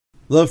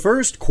The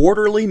first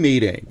quarterly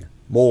meeting.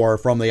 More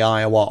from the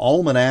Iowa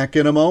Almanac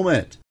in a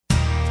moment.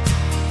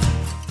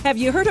 Have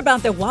you heard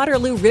about the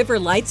Waterloo River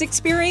Lights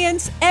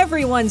experience?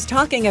 Everyone's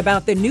talking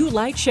about the new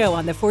light show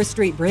on the 4th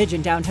Street Bridge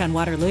in downtown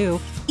Waterloo.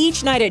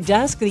 Each night at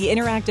dusk, the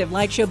interactive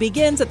light show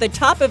begins at the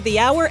top of the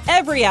hour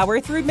every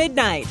hour through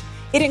midnight.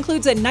 It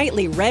includes a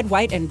nightly red,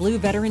 white, and blue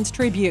veterans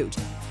tribute.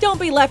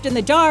 Don't be left in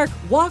the dark.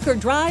 Walk or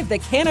drive the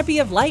canopy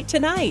of light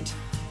tonight.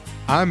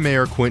 I'm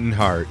Mayor Quentin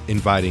Hart,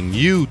 inviting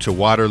you to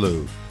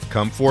Waterloo.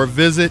 Come for a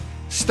visit,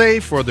 stay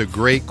for the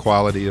great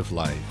quality of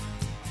life.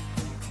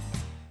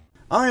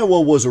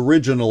 Iowa was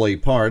originally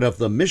part of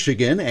the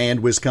Michigan and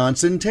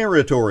Wisconsin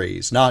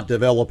territories, not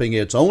developing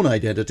its own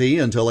identity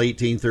until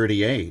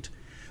 1838.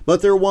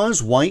 But there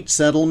was white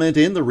settlement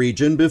in the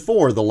region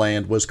before the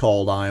land was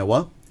called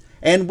Iowa.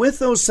 And with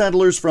those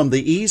settlers from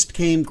the east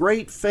came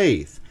great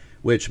faith,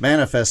 which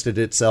manifested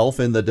itself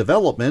in the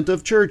development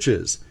of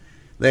churches.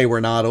 They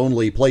were not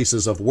only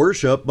places of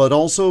worship, but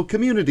also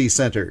community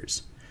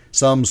centers.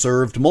 Some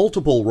served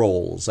multiple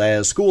roles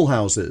as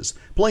schoolhouses,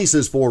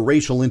 places for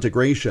racial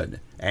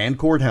integration, and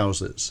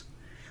courthouses.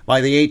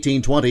 By the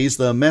 1820s,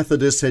 the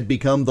Methodists had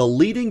become the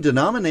leading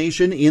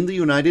denomination in the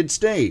United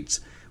States,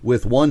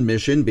 with one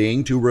mission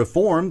being to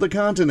reform the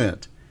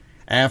continent.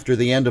 After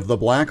the end of the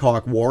Black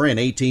Hawk War in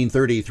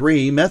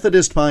 1833,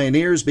 Methodist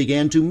pioneers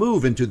began to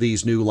move into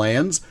these new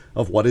lands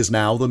of what is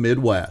now the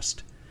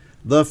Midwest.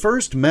 The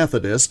first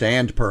Methodist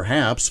and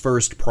perhaps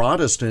first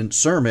Protestant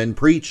sermon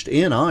preached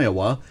in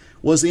Iowa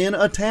was in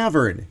a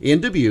tavern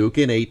in Dubuque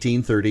in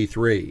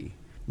 1833.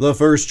 The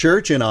first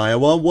church in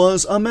Iowa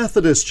was a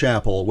Methodist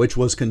chapel, which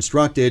was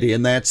constructed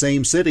in that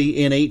same city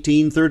in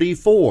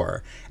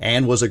 1834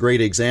 and was a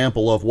great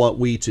example of what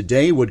we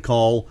today would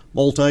call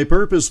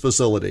multi-purpose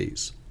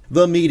facilities.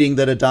 The meeting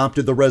that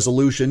adopted the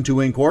resolution to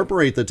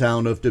incorporate the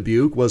town of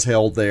Dubuque was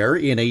held there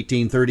in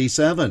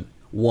 1837.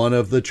 One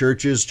of the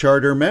church's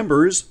charter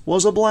members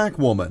was a black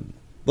woman.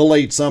 The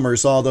late summer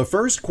saw the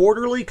first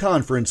quarterly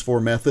conference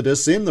for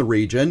Methodists in the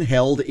region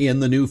held in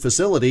the new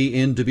facility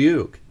in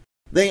Dubuque.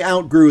 They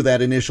outgrew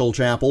that initial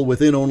chapel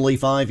within only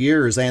 5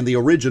 years, and the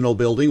original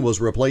building was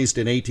replaced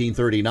in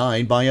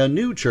 1839 by a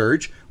new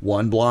church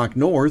 1 block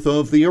north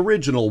of the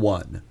original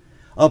one.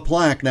 A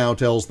plaque now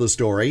tells the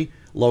story,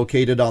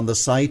 located on the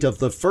site of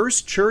the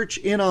first church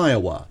in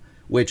Iowa,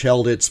 which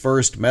held its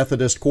first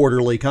Methodist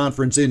quarterly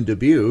conference in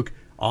Dubuque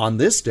on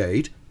this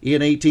date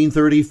in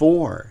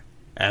 1834.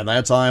 And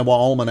that's Iowa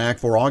Almanac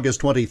for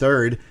August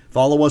 23rd.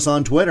 Follow us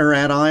on Twitter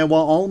at Iowa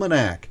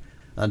Almanac.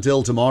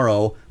 Until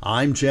tomorrow,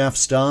 I'm Jeff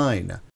Stein.